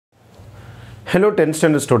Hello 10th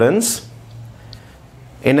standard students.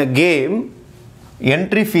 In a game,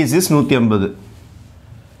 entry fees is 150.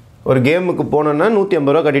 ஒரு கேமுக்கு போனோம்னா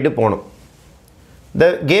 150 ரூபாய் கட்டிட்டு போணும். The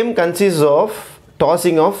game consists of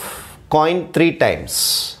tossing of coin 3 times.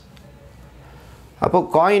 அப்போ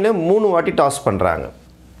காயினை 3 வாட்டி டாஸ் பண்ணுறாங்க.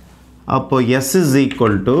 அப்போ S is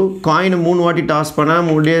equal to காயினை 3 வாட்டி டாஸ் பண்ணால்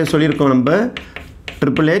முன்னாடியே சொல்லியிருக்கோம் நம்ம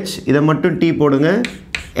ட்ரிபிள் H இதை மட்டும் T போடுங்க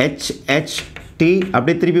H T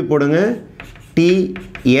அப்படியே திருப்பி போடுங்க T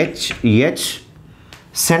H H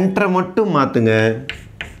சென்டரை மட்டும் மாற்றுங்க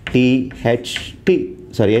T H T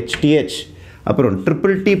sorry H T H அப்புறம்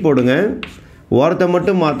ட்ரிபிள் T போடுங்க ஓரத்தை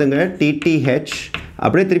மட்டும் மாற்றுங்க T T H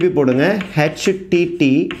அப்படியே திருப்பி போடுங்க H T T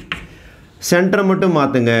சென்டரை மட்டும்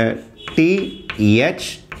மாற்றுங்க T H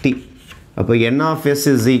T அப்போ N of S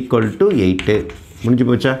is equal to 8 முடிஞ்சு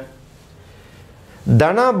போச்சா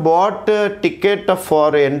Dana bought a ticket for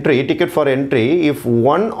entry if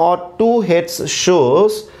 1 or 2 heads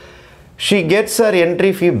shows she gets her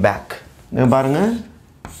entry fee back பாருங்க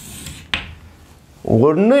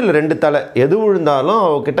ஒன்று இல்லை ரெண்டு தலை எது விழுந்தாலும்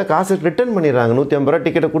அவகிட்ட காசு ரிட்டர்ன் பண்ணிடுறாங்க 150 ரூபா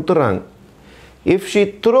டிக்கெட்டை கொடுத்துட்றாங்க if she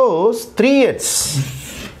throws 3 heads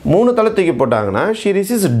 3 தலை தூக்கி போட்டாங்கன்னா she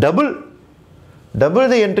receives double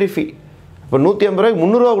the entry fee இப்போ 150 ரூபாய்க்கு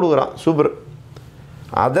 300 ரூபா கொடுக்குறான் super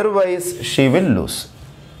otherwise she will lose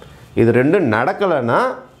இது ரெண்டும் நடக்கலைன்னா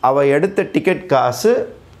அவள் எடுத்த டிக்கெட் காசு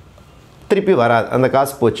திருப்பி வராது அந்த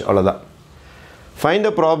காசு போச்சு அவ்வளோதான் find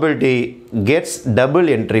the probability gets double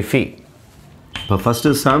entry fee இப்போ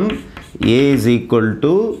first sum A is equal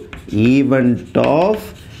to event of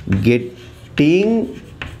getting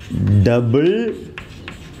double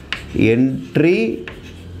entry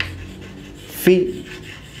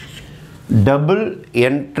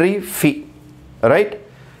fee right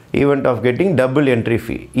event of getting double entry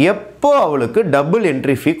fee எப்போ அவளுக்கு double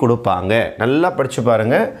entry fee கொடுப்பாங்க நல்லா படிச்சு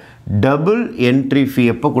பாருங்க double entry fee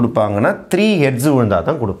எப்போ கொடுப்பாங்கன்னா 3 heads விழுந்தா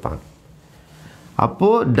தான் கொடுப்பாங்க அப்போ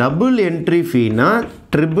double entry fee னா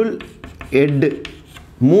triple head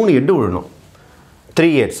 3 head விழணும் 3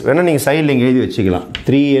 heads வேணா நீங்க சைடுல இங்க எழுதி வச்சுக்கலாம்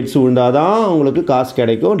 3 heads விழுந்தா தான் உங்களுக்கு காசு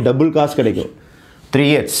கிடைக்கும் டபுள் காசு கிடைக்கும் 3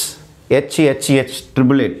 heads H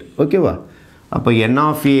triple head ஓகேவா அப்போ N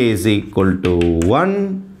of A is equal to 1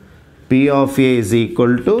 P of A is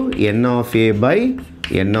equal to N of A by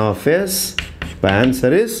N of S இப்போ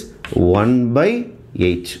answer is 1 by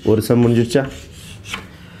 8 ஒரு சம் முடிஞ்சிருச்சா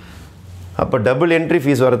அப்போ டபுள் என்ட்ரி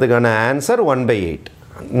ஃபீஸ் வரதுக்கான answer 1 by 8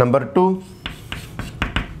 number 2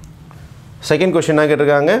 second கொஸ்டினாக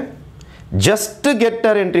கேட்டிருக்காங்க just get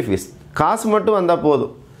R entry fees காசு மட்டும் வந்தால்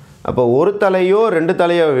போதும் அப்போ ஒரு தலையோ ரெண்டு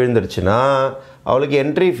தலையோ விழுந்துருச்சுன்னா அவளுக்கு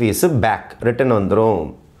என்ட்ரி ஃபீஸு பேக் ரிட்டன் வந்துடும்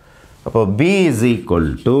அப்போ B is equal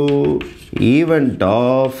to event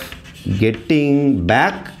of getting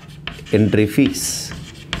back entry fees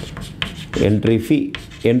entry fee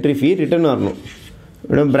return வரணும்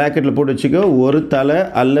மேடம் ப்ராக்கெட்டில் போட்டு வச்சுக்கோ ஒரு தலை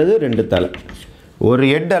அல்லது ரெண்டு தலை ஒரு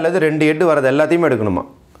ஹெட் அல்லது ரெண்டு ஹெட் வரது எல்லாத்தையுமே எடுக்கணுமா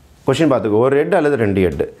கொஷின் பார்த்துக்கோ ஒரு ஹெட் அல்லது ரெண்டு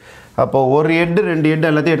ஹெட் அப்போ ஒரு ஹெட்டு ரெண்டு ஹெட்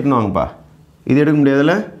எல்லாத்தையும் எடுத்துன்னு வாங்கப்பா இது எடுக்க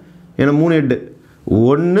முடியாதுல்ல ஏன்னா 3 ஹெட்டு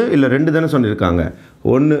 1 இல்லை 2 தானே சொல்லியிருக்காங்க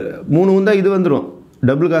 1 3 வந்தால் இது வந்துடும்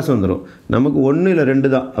டபுள் காசு வந்துடும் நமக்கு 1 இல்லை 2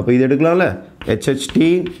 தான் அப்போ இது எடுக்கலாம்ல HHT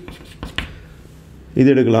இது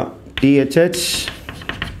எடுக்கலாம் THH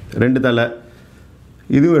ரெண்டு தலை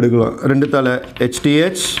இதுவும் எடுக்கலாம் ரெண்டு தலை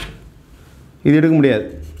HTH இது எடுக்க முடியாது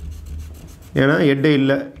ஏன்னா ஹெட்டே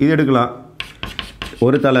இல்லை இது எடுக்கலாம்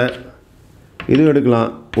ஒரு தலை இதுவும் எடுக்கலாம்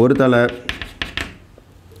ஒரு தலை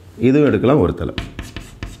இதுவும் எடுக்கலாம் ஒரு தலை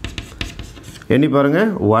எண்ணி பாருங்கள்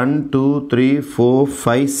 1 2 3 4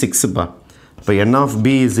 5 6 பா இப்போ N of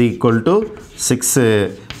B is equal to 6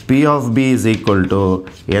 P of B is equal to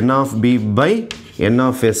N of B by N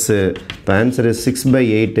of S இப்போ ஆன்சர் இஸ் 6 by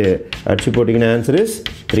 8 அடிச்சு போட்டிங்கன்னா ஆன்சர் இஸ்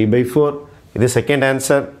 3 by 4 இது second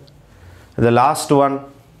answer the last one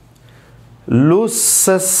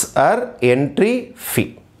loses her entry fee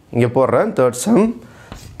இங்கே போடுறேன்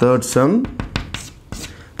third sum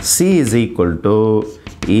C is equal to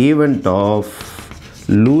event of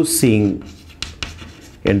losing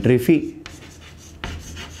entry fee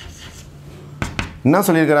என்ன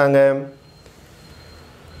சொல்லியிருக்கிறாங்க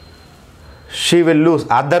she will lose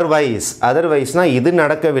otherwise இது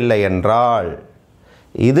நடக்கவில்லை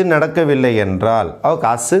என்றால் அவ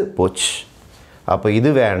காசு போச்சு அப்போ இது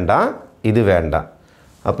வேண்டாம்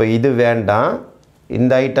அப்போ இது வேண்டாம்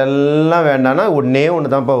இந்த ஐட்டெல்லாம் வேண்டாம்னா ஒன்றே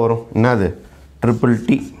ஒன்று தான்ப்பா வரும் என்னது ட்ரிபிள் T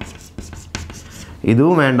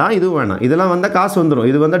இதுவும் வேண்டாம் இதுவும் வேண்டாம். இதெல்லாம் வந்தால் காசு வந்துடும்.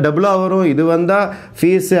 இது வந்தால் டபுளாக வரும். இது வந்தால்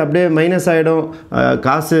ஃபீஸு அப்படியே மைனஸ் ஆகிடும்.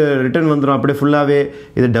 காசு ரிட்டர்ன் வந்துடும் அப்படியே ஃபுல்லாகவே.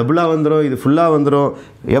 இது டபுளாக வந்துடும், இது ஃபுல்லாக வந்துடும்.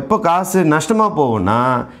 எப்போ காசு நஷ்டமாக போகும்னா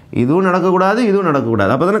இதுவும் நடக்கக்கூடாது இதுவும்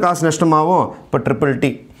நடக்கக்கூடாது. அப்போ தானே காசு நஷ்டமாகும். இப்போ ட்ரிபிள்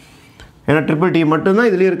டி, ஏன்னா ட்ரிபிள் டி மட்டும்தான்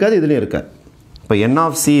இதுலேயும் இருக்காது இதுலேயும் இருக்காது. இப்போ n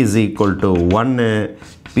of c is equal to 1,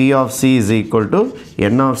 p of c is equal to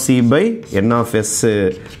n of c by n of s.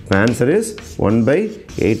 The answer is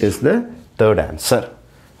 1/8 is the third answer.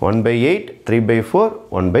 1/8, 3/4,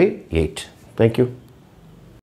 1/8. Thank you.